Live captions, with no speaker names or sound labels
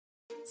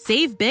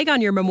Save big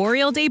on your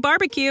Memorial Day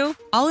barbecue,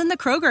 all in the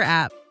Kroger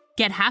app.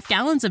 Get half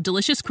gallons of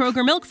delicious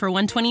Kroger milk for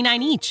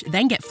 $1.29 each.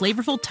 Then get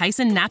flavorful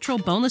Tyson natural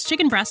boneless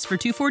chicken breasts for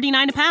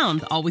 $2.49 a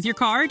pound, all with your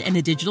card and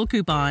a digital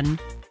coupon.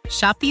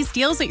 Shop these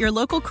deals at your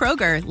local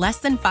Kroger, less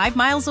than 5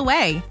 miles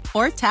away.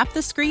 Or tap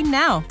the screen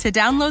now to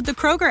download the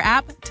Kroger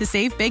app to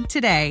save big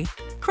today.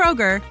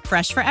 Kroger,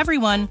 fresh for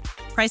everyone.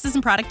 Prices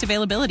and product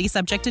availability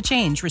subject to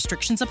change.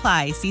 Restrictions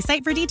apply. See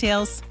site for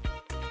details.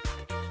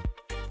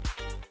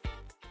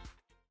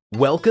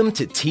 Welcome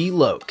to T.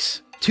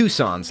 Lokes,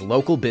 Tucson's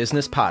local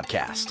business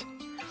podcast.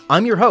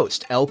 I'm your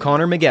host, L.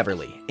 Connor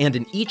McEverly, and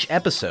in each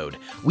episode,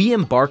 we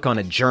embark on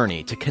a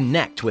journey to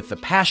connect with the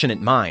passionate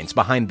minds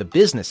behind the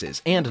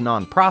businesses and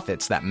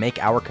nonprofits that make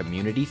our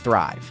community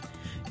thrive.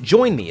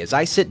 Join me as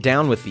I sit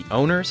down with the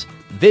owners,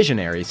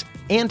 visionaries,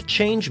 and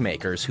change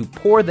makers who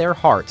pour their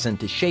hearts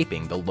into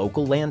shaping the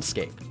local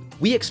landscape.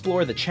 We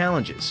explore the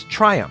challenges,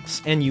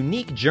 triumphs, and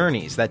unique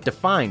journeys that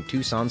define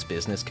Tucson's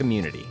business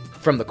community.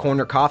 From the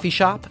corner coffee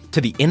shop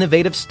to the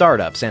innovative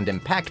startups and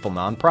impactful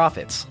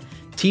nonprofits,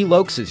 T.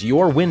 Lokes is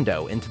your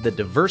window into the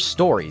diverse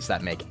stories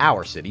that make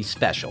our city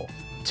special.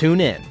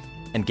 Tune in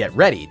and get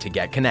ready to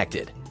get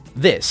connected.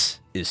 This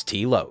is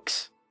T.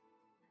 Lokes.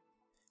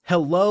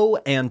 Hello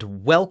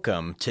and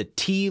welcome to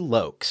T.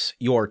 Lokes,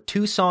 your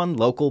Tucson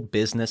local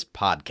business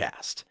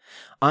podcast.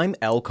 I'm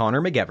L.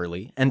 Connor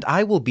McEverly, and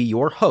I will be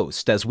your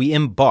host as we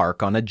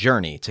embark on a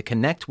journey to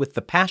connect with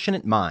the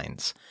passionate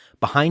minds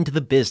behind the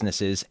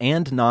businesses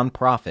and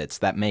nonprofits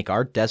that make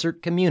our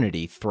desert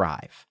community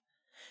thrive.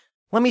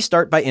 Let me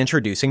start by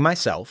introducing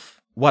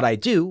myself, what I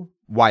do,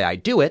 why I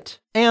do it,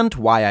 and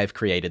why I've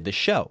created this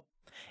show.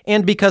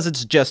 And because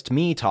it's just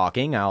me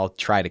talking, I'll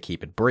try to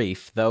keep it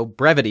brief, though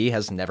brevity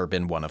has never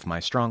been one of my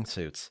strong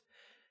suits.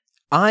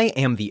 I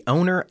am the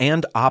owner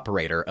and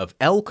operator of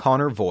L.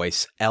 Connor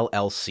Voice,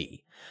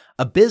 LLC,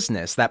 a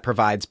business that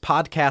provides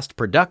podcast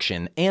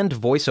production and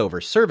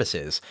voiceover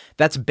services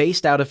that's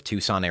based out of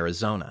Tucson,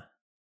 Arizona.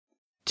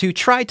 To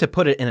try to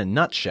put it in a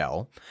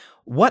nutshell,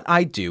 what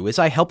I do is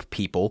I help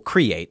people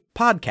create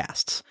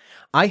podcasts.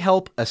 I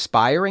help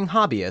aspiring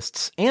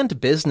hobbyists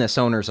and business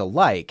owners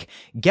alike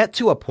get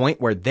to a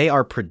point where they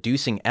are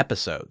producing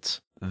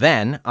episodes.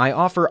 Then, I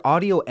offer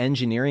audio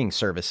engineering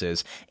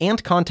services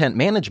and content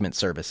management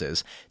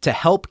services to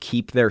help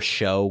keep their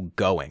show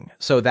going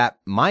so that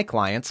my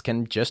clients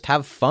can just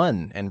have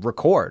fun and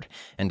record,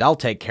 and I'll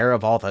take care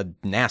of all the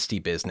nasty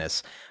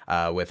business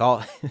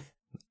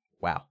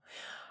wow.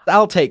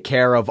 I'll take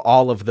care of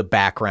all of the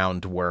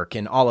background work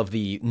and all of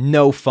the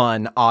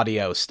no-fun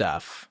audio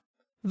stuff,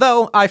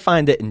 though I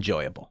find it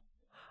enjoyable.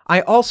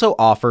 I also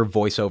offer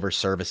voiceover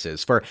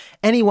services for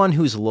anyone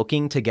who's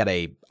looking to get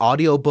an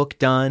audiobook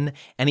done,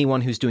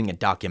 anyone who's doing a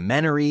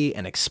documentary,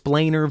 an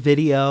explainer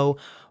video,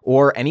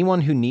 or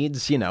anyone who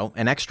needs,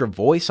 an extra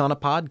voice on a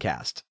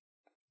podcast.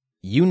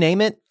 You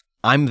name it,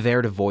 I'm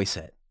there to voice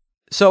it.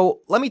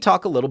 So let me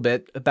talk a little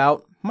bit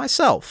about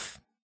myself.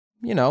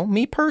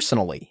 Me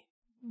personally.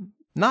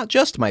 Not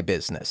just my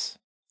business.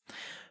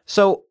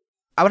 So,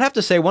 I would have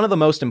to say one of the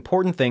most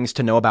important things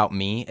to know about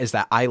me is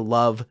that I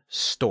love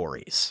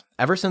stories.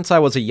 Ever since I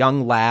was a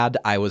young lad,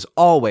 I was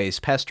always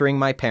pestering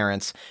my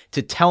parents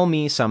to tell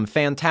me some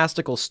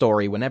fantastical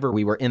story whenever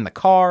we were in the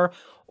car,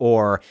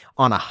 or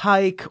on a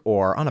hike,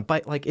 or on a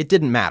bike. It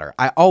didn't matter.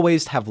 I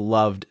always have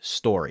loved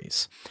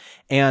stories.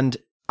 And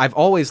I've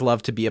always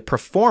loved to be a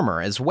performer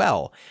as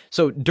well.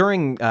 So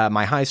during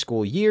my high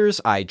school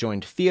years, I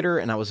joined theater,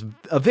 and I was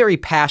a very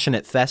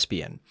passionate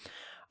thespian.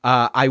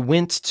 I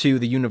went to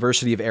the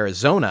University of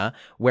Arizona,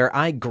 where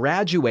I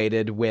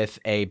graduated with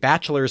a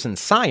bachelor's in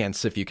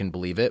science, if you can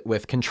believe it,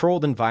 with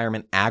controlled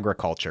environment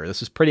agriculture.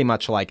 This is pretty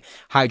much like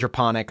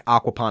hydroponic,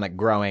 aquaponic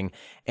growing,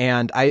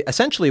 and I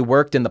essentially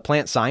worked in the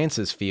plant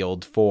sciences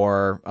field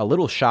for a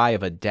little shy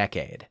of a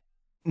decade.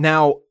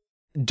 Now,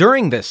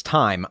 during this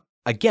time,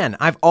 again,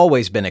 I've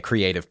always been a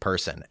creative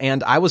person,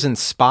 and I was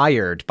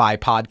inspired by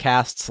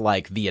podcasts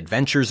like The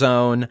Adventure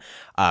Zone,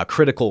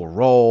 Critical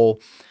Role,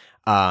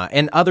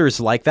 and others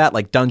like that,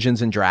 like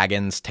Dungeons &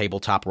 Dragons,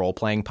 tabletop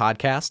role-playing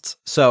podcasts.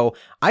 So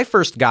I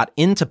first got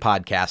into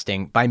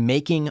podcasting by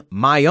making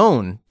my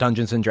own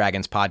Dungeons &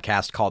 Dragons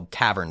podcast called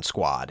Tavern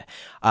Squad,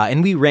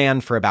 and we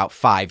ran for about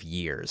 5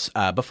 years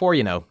before,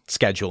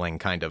 scheduling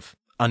kind of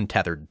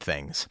untethered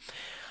things.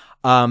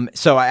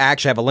 So I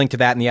actually have a link to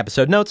that in the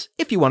episode notes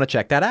if you want to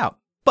check that out.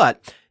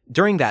 But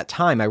during that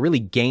time, I really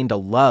gained a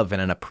love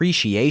and an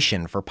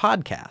appreciation for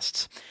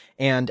podcasts.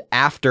 And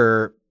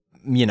after,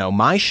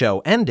 my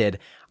show ended,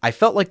 I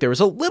felt like there was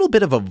a little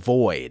bit of a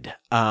void.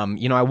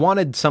 I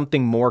wanted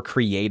something more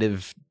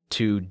creative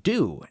to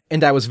do.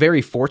 And I was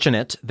very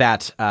fortunate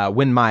that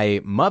when my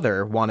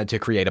mother wanted to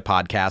create a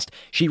podcast,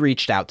 she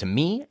reached out to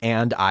me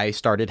and I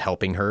started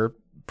helping her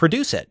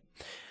produce it.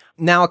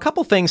 Now, a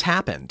couple things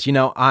happened.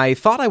 I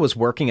thought I was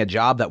working a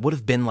job that would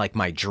have been like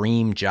my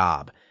dream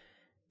job.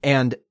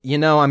 And,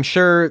 I'm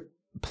sure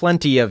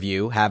plenty of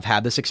you have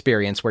had this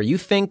experience where you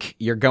think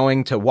you're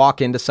going to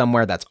walk into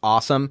somewhere that's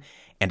awesome,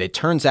 and it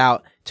turns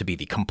out to be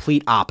the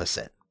complete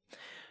opposite.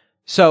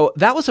 So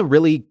that was a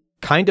really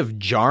kind of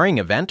jarring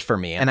event for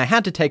me, and I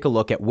had to take a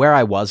look at where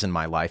I was in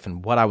my life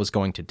and what I was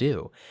going to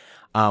do,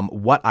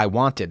 what I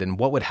wanted, and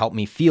what would help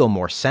me feel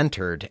more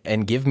centered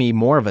and give me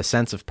more of a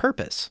sense of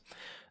purpose.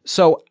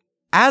 So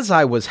as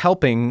I was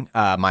helping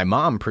my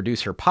mom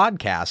produce her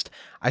podcast,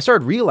 I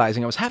started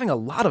realizing I was having a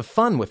lot of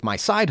fun with my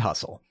side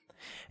hustle.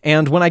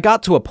 And when I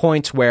got to a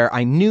point where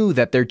I knew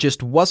that there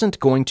just wasn't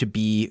going to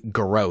be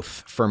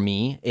growth for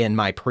me in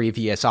my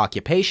previous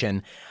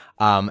occupation,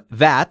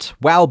 that,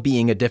 while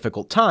being a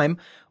difficult time,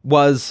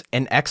 was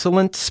an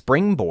excellent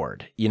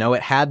springboard.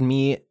 It had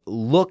me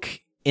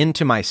look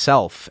into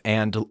myself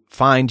and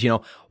find,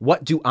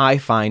 what do I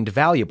find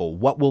valuable?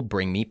 What will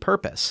bring me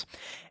purpose?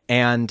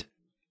 And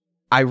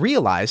I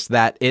realized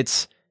that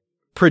it's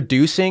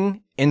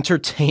producing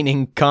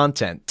entertaining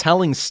content,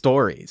 telling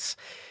stories,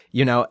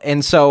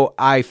 and so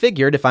I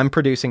figured if I'm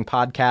producing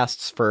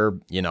podcasts for,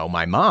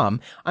 my mom,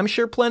 I'm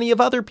sure plenty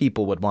of other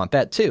people would want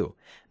that too.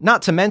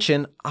 Not to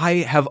mention, I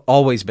have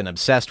always been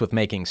obsessed with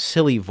making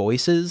silly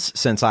voices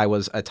since I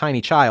was a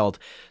tiny child.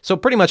 So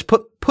pretty much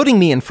putting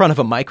me in front of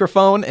a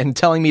microphone and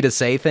telling me to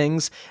say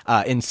things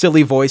in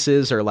silly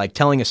voices or like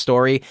telling a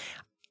story,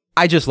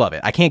 I just love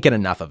it. I can't get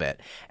enough of it.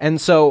 And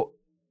so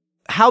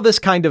how this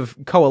kind of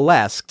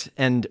coalesced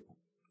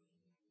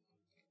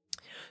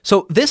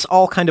this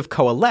all kind of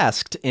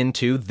coalesced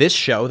into this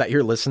show that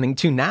you're listening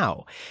to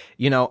now.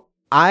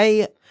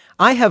 I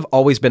have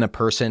always been a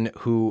person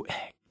who,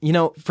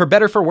 for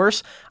better for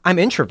worse, I'm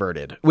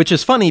introverted, which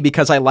is funny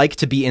because I like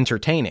to be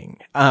entertaining.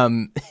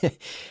 And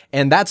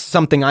that's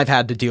something I've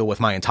had to deal with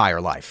my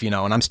entire life, and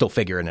I'm still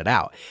figuring it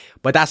out.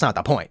 But that's not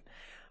the point.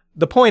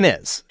 The point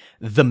is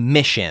the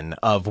mission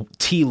of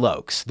T.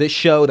 Lokes, this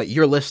show that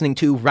you're listening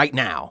to right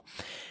now.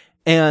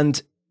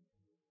 And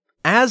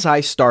as I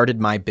started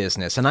my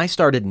business and I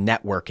started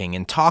networking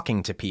and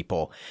talking to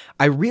people,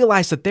 I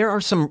realized that there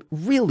are some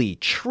really,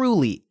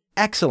 truly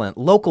excellent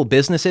local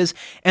businesses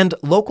and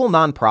local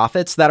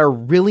nonprofits that are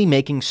really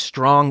making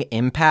strong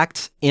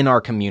impact in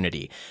our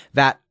community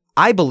that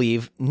I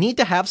believe need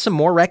to have some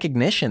more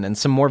recognition and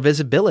some more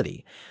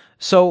visibility.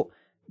 So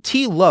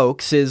T.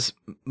 Lokes is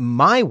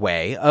my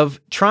way of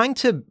trying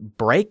to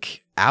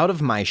break out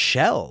of my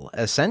shell,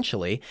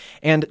 essentially,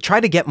 and try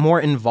to get more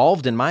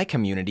involved in my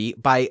community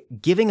by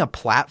giving a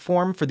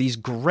platform for these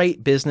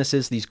great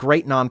businesses, these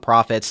great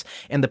nonprofits,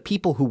 and the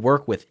people who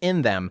work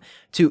within them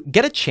to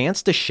get a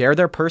chance to share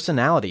their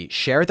personality,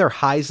 share their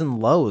highs and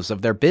lows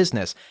of their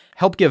business,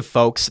 help give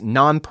folks,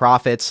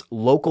 nonprofits,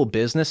 local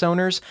business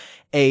owners,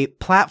 a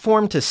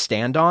platform to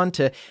stand on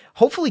to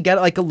hopefully get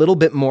like a little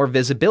bit more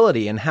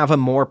visibility and have a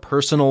more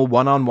personal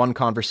one-on-one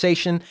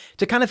conversation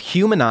to kind of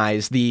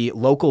humanize the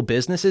local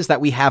businesses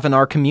that we have in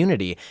our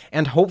community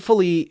and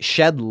hopefully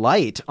shed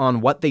light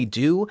on what they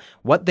do,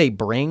 what they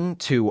bring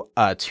to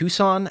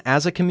Tucson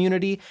as a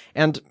community,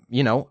 and,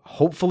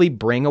 hopefully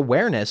bring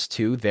awareness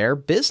to their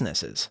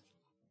businesses.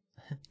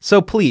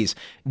 So please,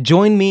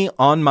 join me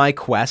on my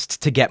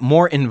quest to get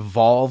more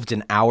involved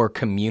in our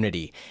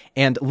community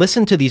and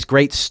listen to these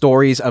great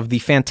stories of the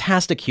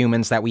fantastic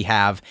humans that we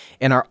have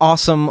in our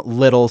awesome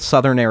little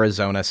southern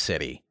Arizona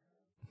city.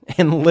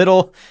 And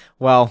little,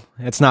 well,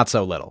 it's not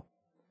so little.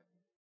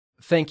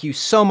 Thank you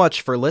so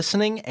much for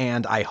listening,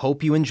 and I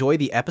hope you enjoy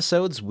the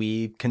episodes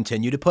we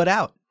continue to put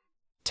out.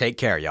 Take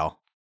care, y'all.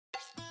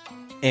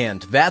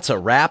 And that's a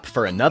wrap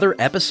for another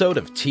episode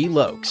of T.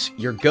 Lokes,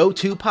 your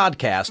go-to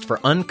podcast for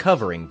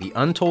uncovering the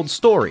untold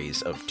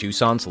stories of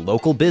Tucson's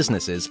local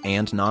businesses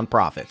and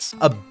nonprofits.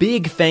 A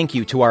big thank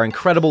you to our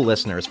incredible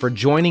listeners for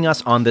joining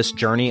us on this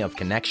journey of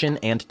connection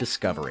and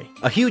discovery.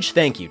 A huge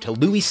thank you to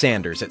Louis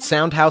Sanders at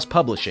Soundhouse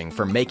Publishing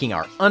for making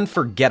our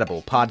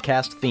unforgettable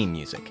podcast theme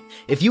music.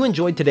 If you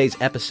enjoyed today's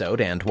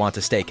episode and want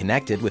to stay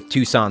connected with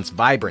Tucson's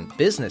vibrant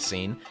business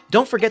scene,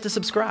 don't forget to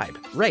subscribe,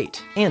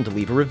 rate, and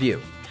leave a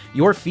review.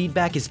 Your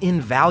feedback is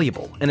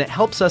invaluable, and it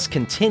helps us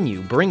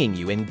continue bringing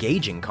you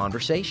engaging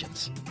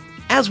conversations.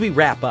 As we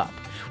wrap up,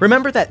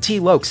 remember that T.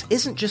 Lokes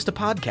isn't just a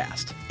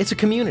podcast, it's a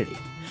community.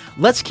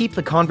 Let's keep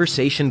the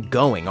conversation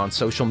going on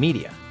social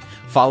media.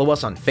 Follow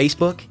us on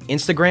Facebook,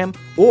 Instagram,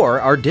 or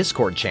our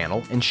Discord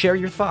channel and share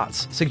your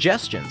thoughts,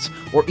 suggestions,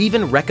 or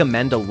even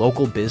recommend a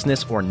local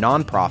business or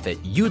nonprofit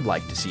you'd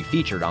like to see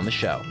featured on the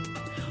show.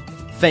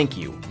 Thank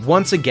you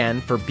once again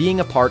for being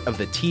a part of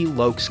the T.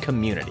 Lokes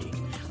community.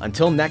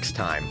 Until next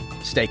time,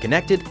 stay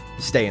connected,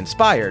 stay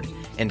inspired,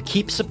 and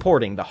keep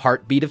supporting the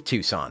heartbeat of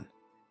Tucson.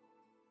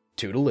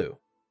 Toodaloo.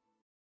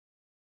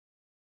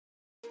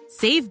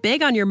 Save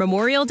big on your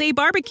Memorial Day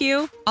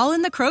barbecue, all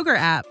in the Kroger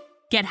app.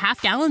 Get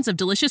half gallons of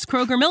delicious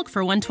Kroger milk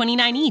for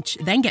 $1.29 each.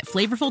 Then get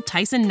flavorful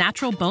Tyson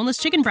natural boneless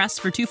chicken breasts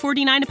for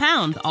 $2.49 a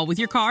pound, all with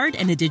your card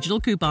and a digital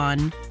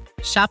coupon.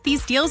 Shop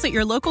these deals at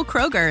your local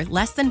Kroger,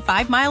 less than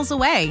 5 miles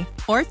away.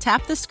 Or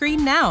tap the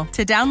screen now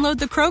to download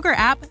the Kroger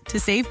app to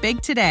save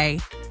big today.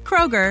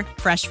 Kroger,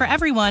 fresh for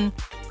everyone.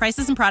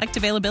 Prices and product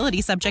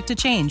availability subject to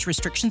change.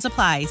 Restrictions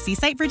apply. See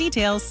site for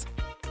details.